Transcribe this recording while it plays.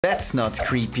That's not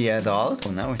creepy at all. Oh,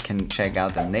 now we can check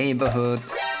out the neighborhood.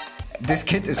 This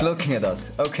kid is looking at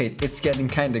us. Okay, it's getting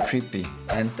kinda creepy.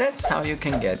 And that's how you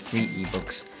can get free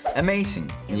ebooks.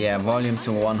 Amazing. Yeah, volume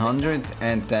to 100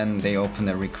 and then they open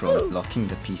a Rickroll, locking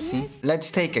the PC. Let's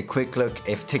take a quick look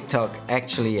if TikTok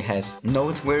actually has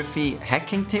noteworthy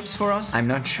hacking tips for us. I'm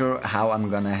not sure how I'm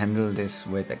gonna handle this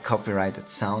with the copyrighted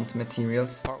sound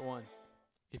materials. Part 1.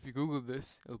 If you Google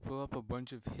this, it'll pull up a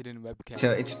bunch of hidden webcams.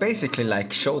 So it's basically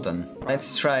like Shodan.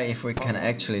 Let's try if we can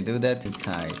actually do that.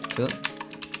 Title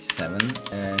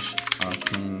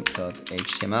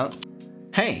 7-admin.html.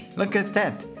 Hey, look at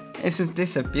that! Isn't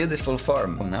this a beautiful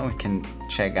form? Oh, now we can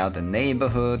check out the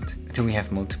neighborhood. Do we have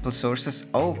multiple sources?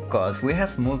 Oh god, we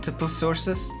have multiple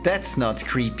sources? That's not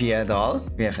creepy at all.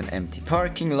 We have an empty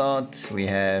parking lot. We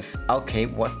have... Okay,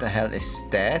 what the hell is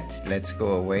that? Let's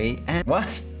go away. And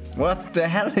what? What the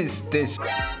hell is this?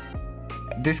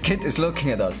 This kid is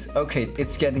looking at us. Okay,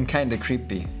 it's getting kinda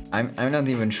creepy. I'm not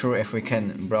even sure if we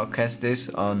can broadcast this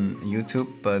on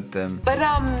YouTube, but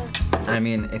I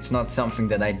mean, it's not something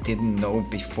that I didn't know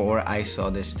before I saw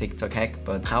this TikTok hack,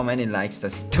 but how many likes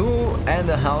does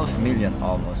 2.5 million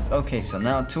almost. Okay, so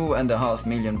now 2.5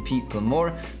 million people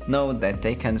more know that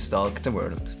they can stalk the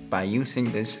world by using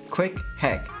this quick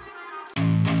hack.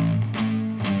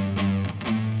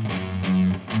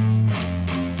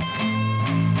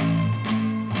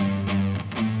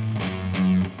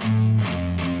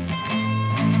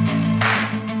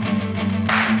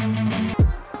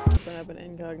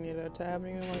 Incognito tab,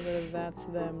 and you're gonna go to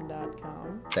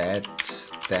that'sthem.com.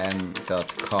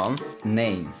 That'sthem.com.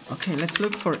 Name. Okay, let's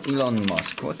look for Elon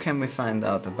Musk. What can we find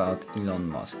out about Elon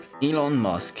Musk? Elon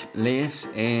Musk lives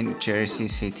in Jersey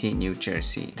City, New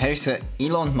Jersey. There's a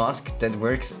Elon Musk that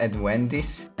works at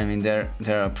Wendy's. I mean, there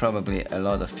are probably a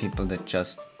lot of people that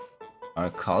just are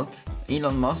called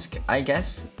Elon Musk, I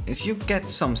guess. If you get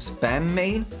some spam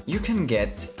mail, you can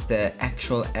get the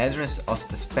actual address of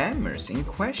the spammers in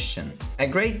question. A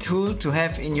great tool to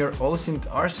have in your OSINT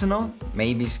arsenal,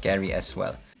 maybe scary as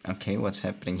well. Okay, what's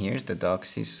happening here? The dog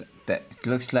sees that it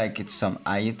looks like it's some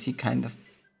IoT kind of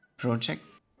project.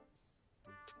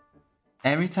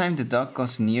 Every time the dog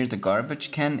goes near the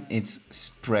garbage can, it's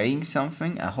spraying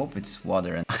something. I hope it's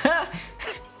water.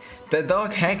 The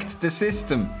dog hacked the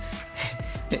system.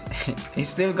 He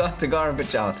still got the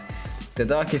garbage out. The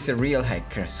dog is a real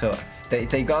hacker, so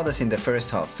they got us in the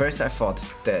first half. First I thought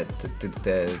that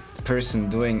the person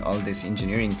doing all this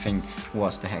engineering thing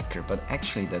was the hacker, but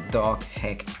actually the dog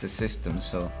hacked the system,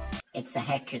 so... It's a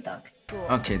hacker dog.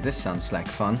 Okay, this sounds like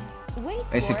fun.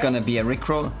 Is it gonna be a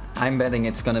Rickroll? I'm betting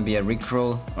it's gonna be a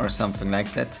Rickroll or something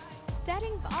like that.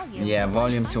 Yeah,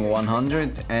 volume to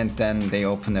 100 and then they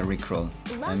open a Rickroll.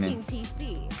 I mean,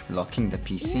 locking the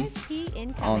PC?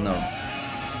 Oh no.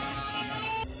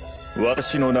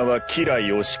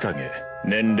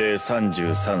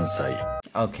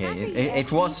 Okay,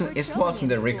 it wasn't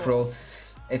a Rickroll,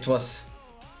 it was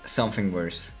something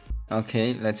worse.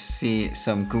 Okay, let's see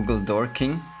some Google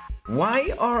dorking.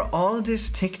 Why are all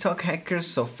these TikTok hackers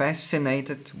so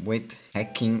fascinated with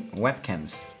hacking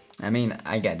webcams? I mean,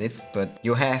 I get it, but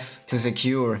you have to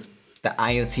secure the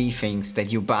IoT things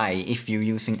that you buy if you're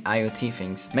using IoT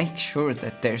things. Make sure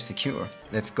that they're secure.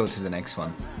 Let's go to the next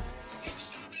one.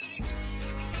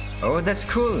 Oh, that's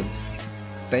cool.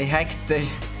 They hacked the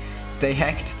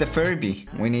Furby.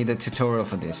 We need a tutorial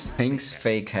for this. Things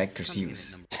fake hackers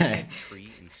use.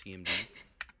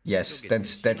 Yes,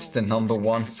 that's the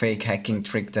 #1 fake hacking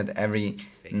trick that every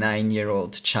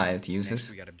 9-year-old child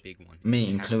uses. Me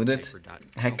included.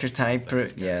 Hacker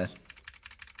Typer, yeah.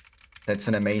 That's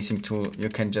an amazing tool. You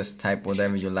can just type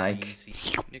whatever you like.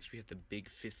 Next we have the big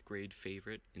 5th grade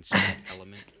favorite, Instant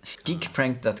Element.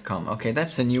 Geekprank.com. Okay,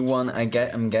 that's a new one.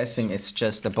 I'm guessing it's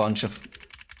just a bunch of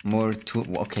more tool.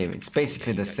 Okay, it's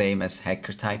basically the same as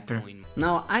Hacker Typer.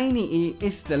 Now, INEE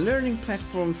is the learning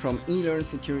platform from eLearn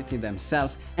Security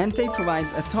themselves, and they provide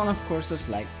a ton of courses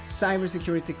like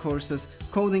cybersecurity courses,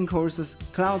 coding courses,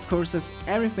 cloud courses,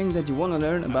 everything that you want to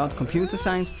learn about computer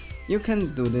science. You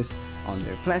can do this on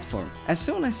their platform. As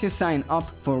soon as you sign up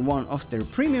for one of their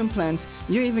premium plans,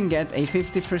 you even get a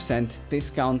 50%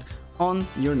 discount on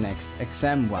your next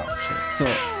exam voucher. So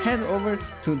head over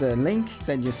to the link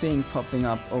that you're seeing popping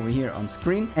up over here on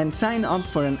screen and sign up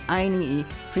for an INEE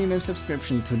premium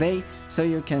subscription today so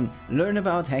you can learn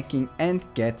about hacking and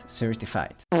get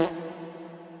certified.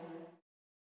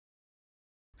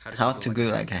 How to go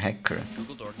like a hacker.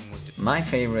 My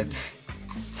favorite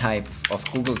type of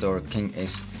Google dorking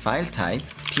is file type,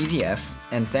 PDF,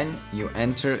 and then you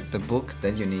enter the book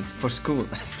that you need for school.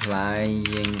 Applying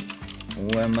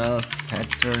UML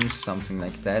patterns, something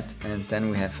like that. And then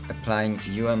we have applying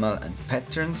UML and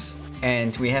patterns.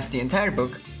 And we have the entire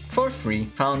book for free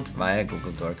found via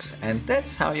Google Docs. And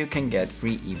that's how you can get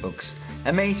free ebooks.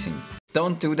 Amazing.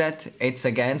 Don't do that, it's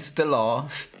against the law.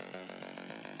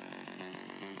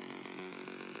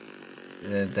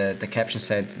 The caption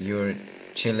said you're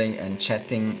chilling and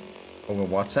chatting over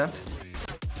WhatsApp.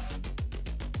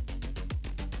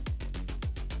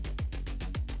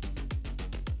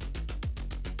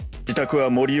 自宅は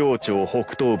森王町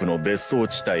北東部の別荘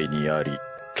地帯にあり、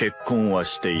結婚は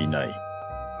していない。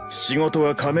仕事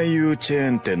は亀有チェ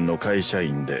ーン店の会社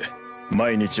員で、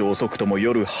毎日遅くとも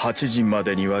夜8時ま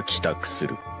でには帰宅す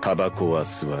る。タバコは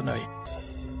吸わない。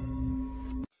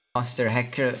Master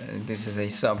Hacker, this is a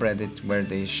subreddit where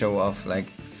they show off like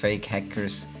fake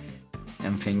hackers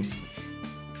and things.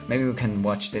 Maybe we can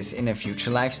watch this in a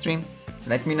future live stream.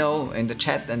 Let me know in the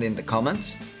chat and in the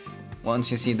comments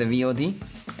once you see the VOD,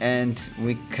 and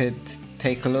we could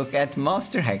take a look at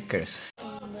Master Hackers.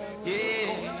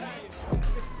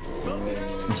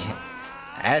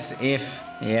 As if,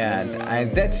 yeah,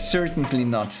 that's certainly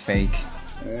not fake.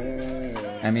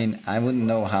 I mean, I wouldn't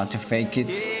know how to fake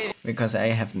it because I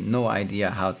have no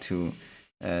idea how to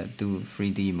do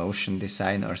 3D motion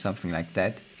design or something like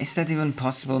that. Is that even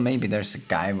possible? Maybe there's a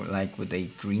guy like with a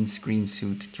green screen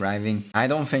suit driving. I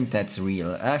don't think that's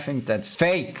real. I think that's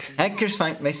fake. Hackers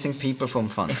find missing people from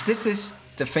fun. If this is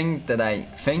the thing that I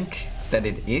think that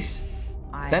it is,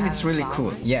 then it's really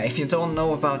cool. Yeah, if you don't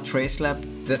know about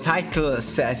TraceLab, the title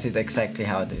says it exactly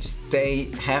how it is.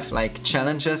 They have like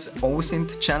challenges,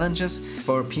 OSINT challenges,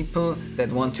 for people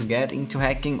that want to get into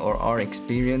hacking or are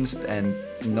experienced and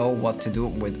know what to do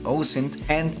with OSINT,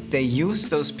 and they use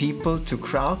those people to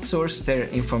crowdsource their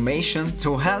information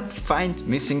to help find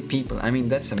missing people. I mean,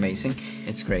 that's amazing.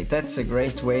 It's great. That's a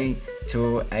great way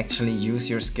to actually use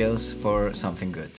your skills for something good.